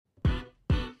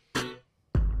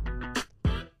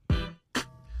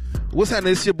What's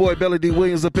happening? It's your boy Belly D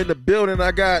Williams up in the building.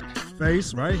 I got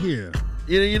Face right here.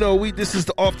 you know, this is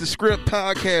the Off the Script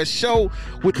podcast show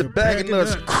with the Bag of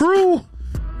Nuts crew.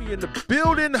 We in the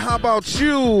building. How about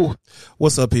you?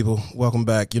 What's up, people? Welcome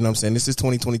back. You know what I'm saying? This is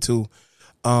 2022.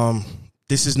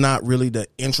 This is not really the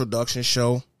introduction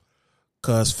show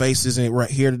because Face isn't right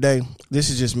here today. This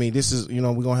is just me. This is, you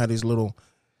know, we're going to have these little,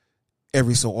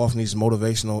 every so often, these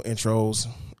motivational intros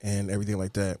and everything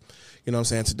like that. You know what I'm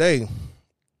saying? Today,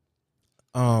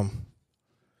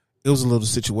 it was a little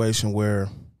situation where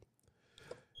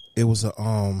it was a,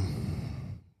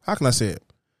 how can I say it?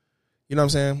 You know what I'm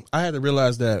saying? I had to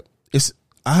realize that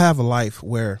I have a life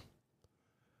where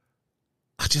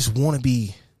I just want to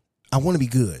be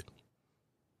good.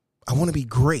 I want to be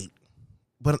great.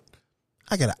 But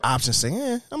I got an option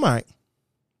saying, I'm all right.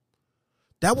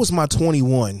 That was my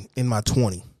 21 in my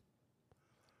 20.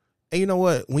 And you know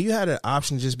what? When you had an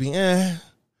option just be, I'm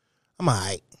all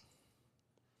right.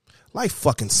 Life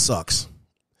fucking sucks.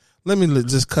 Let me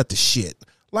just cut the shit.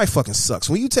 Life fucking sucks.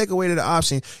 When you take away the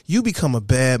option, you become a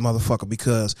bad motherfucker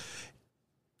because,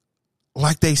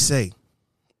 like they say,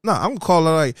 I'm going to call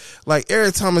it like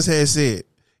Eric Thomas had said,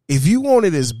 if you want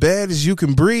it as bad as you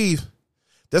can breathe,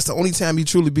 that's the only time you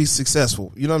truly be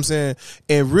successful. You know what I'm saying?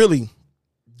 And really,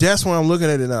 that's why I'm looking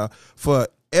at it now. For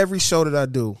every show that I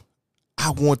do,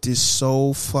 I want this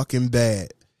so fucking bad.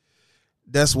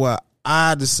 That's why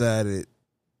I decided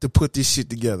to put this shit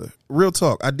together. Real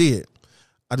talk, I did.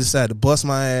 I decided to bust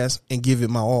my ass and give it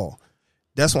my all.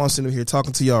 That's why I'm sitting here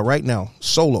talking to y'all right now,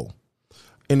 solo,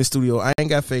 in the studio. I ain't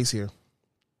got Face here,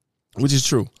 which is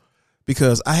true,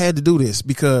 because I had to do this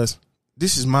because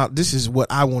this is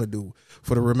what I want to do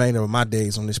for the remainder of my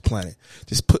days on this planet.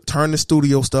 Just turn the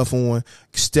studio stuff on,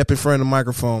 step in front of the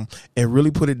microphone, and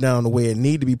really put it down the way it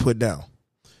need to be put down,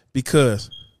 because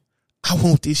I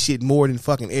want this shit more than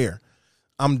fucking air.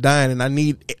 I'm dying and I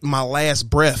need my last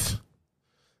breath.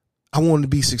 I want to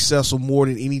be successful more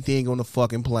than anything on the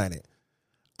fucking planet.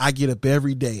 I get up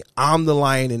every day. I'm the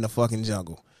lion in the fucking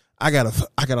jungle. I got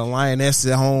a lioness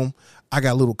at home. I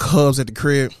got little cubs at the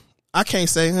crib. I can't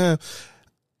say,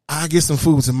 I'll get some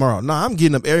food tomorrow. No, I'm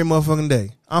getting up every motherfucking day.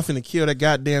 I'm finna kill that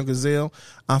goddamn gazelle.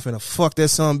 I'm finna fuck that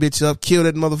son bitch up, kill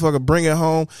that motherfucker, bring it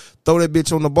home, throw that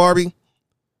bitch on the Barbie.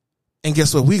 And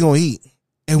guess what? We gonna eat.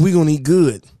 And we gonna eat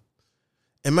good.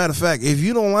 And matter of fact, if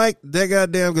you don't like that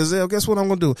goddamn gazelle, guess what I'm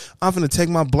going to do? I'm going to take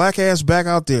my black ass back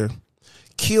out there,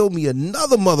 kill me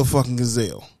another motherfucking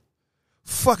gazelle.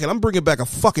 Fuck it, I'm bringing back a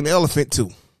fucking elephant too.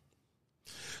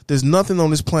 There's nothing on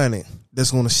this planet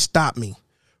that's going to stop me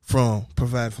from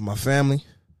providing for my family.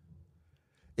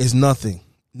 It's nothing.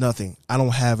 I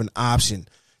don't have an option.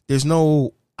 There's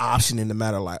no option in the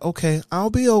matter like, okay,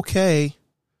 I'll be okay.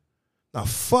 Now,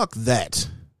 fuck that.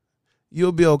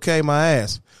 You'll be okay, my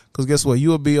ass. Because guess what?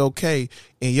 You'll be okay,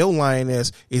 and your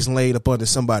lioness is laid up under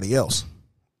somebody else.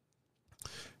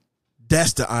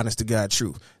 That's the honest to God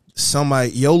truth.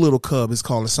 Your little cub is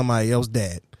calling somebody else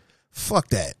dad. Fuck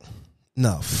that.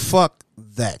 No, fuck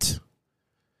that.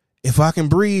 If I can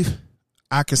breathe,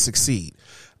 I can succeed.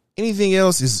 Anything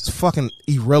else is fucking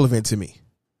irrelevant to me.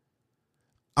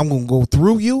 I'm going to go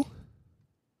through you.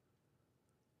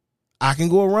 I can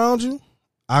go around you.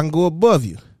 I can go above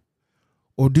you.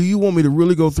 Or do you want me to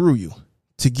really go through you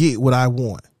to get what I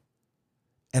want?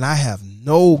 And I have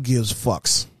no gives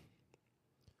fucks.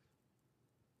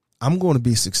 I'm going to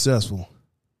be successful.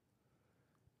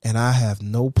 And I have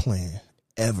no plan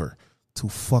ever to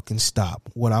fucking stop.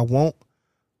 What I want,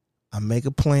 I make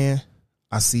a plan.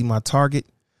 I see my target.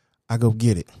 I go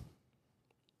get it.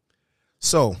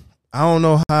 So I don't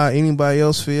know how anybody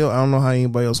else feel. I don't know how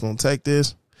anybody else going to take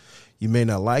this. You may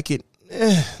not like it.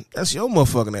 That's your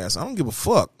motherfucking ass. I don't give a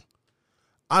fuck.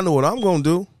 I know what I'm going to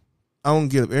do. I'm going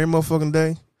to get up every motherfucking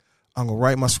day. I'm going to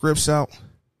write my scripts out,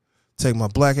 take my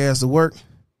black ass to work,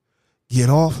 get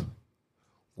off,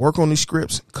 work on these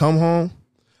scripts, come home,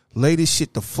 lay this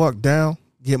shit the fuck down,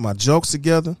 get my jokes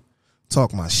together,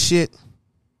 talk my shit.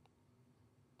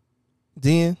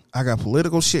 Then I got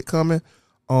political shit coming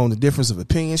on the Difference of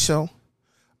Opinion show.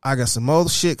 I got some other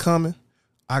shit coming.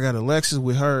 I got Alexis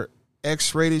with her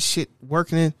X-rated shit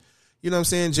working in, you know what I'm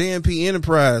saying, JMP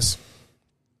Enterprise,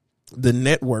 the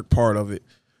network part of it,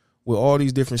 with all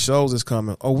these different shows that's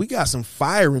coming. Oh, we got some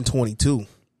fire in 22.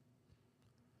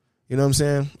 You know what I'm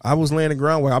saying? I was laying the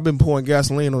groundwork. I've been pouring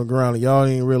gasoline on the ground and y'all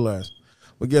didn't realize.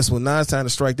 But guess what? Now it's time to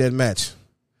strike that match.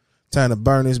 Time to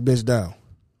burn this bitch down.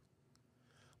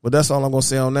 But that's all I'm going to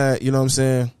say on that. You know what I'm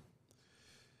saying?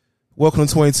 Welcome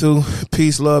to 22.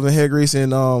 Peace, love, and hair grease.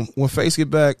 And when Face get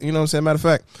back, you know what I'm saying? Matter of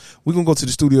fact, we're going to go to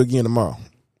the studio again tomorrow.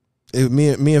 Me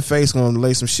and Face going to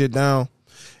lay some shit down.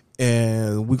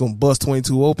 and we're going to bust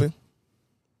 22 open.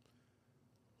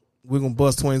 We're going to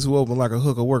bust 22 open like a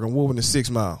hooker working, whooping the 6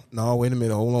 Mile. No, wait a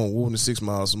minute. Hold on. Whooping the 6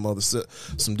 Mile,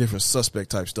 some different suspect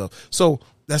type stuff. So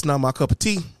that's not my cup of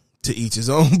tea. To each his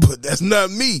own, but that's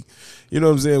not me. You know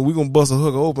what I'm saying? We're going to bust a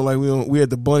hooker open like we at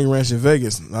the Bunny Ranch in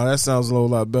Vegas. Now, that sounds a whole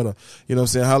lot better. You know what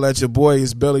I'm saying? Holla at your boy.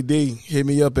 It's Belly D. Hit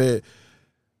me up at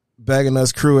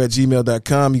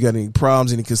bagginguscrew@gmail.com. You got any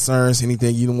problems, any concerns,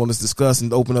 anything you don't want us to discuss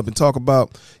and open up and talk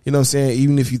about. You know what I'm saying?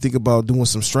 Even if you think about doing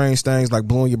some strange things like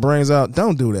blowing your brains out,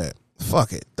 don't do that.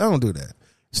 Fuck it. Don't do that.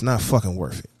 It's not fucking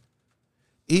worth it.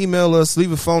 Email us.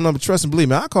 Leave a phone number. Trust and believe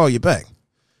me, I'll call you back.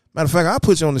 Matter of fact, I'll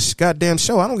put you on this goddamn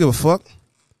show. I don't give a fuck.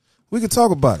 We can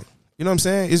talk about it. You know what I'm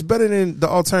saying? It's better than the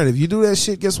alternative. You do that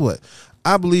shit, guess what?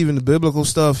 I believe in the biblical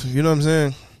stuff. You know what I'm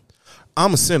saying?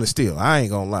 I'm a sinner still. I ain't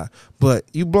gonna lie. But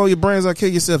you blow your brains out, kill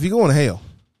yourself, you're going to hell.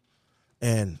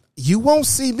 And you won't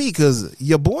see me because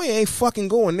your boy ain't fucking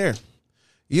going there.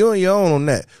 You on your own on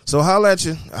that. So holla at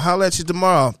you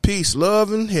tomorrow. Peace,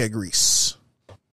 love, and hair grease.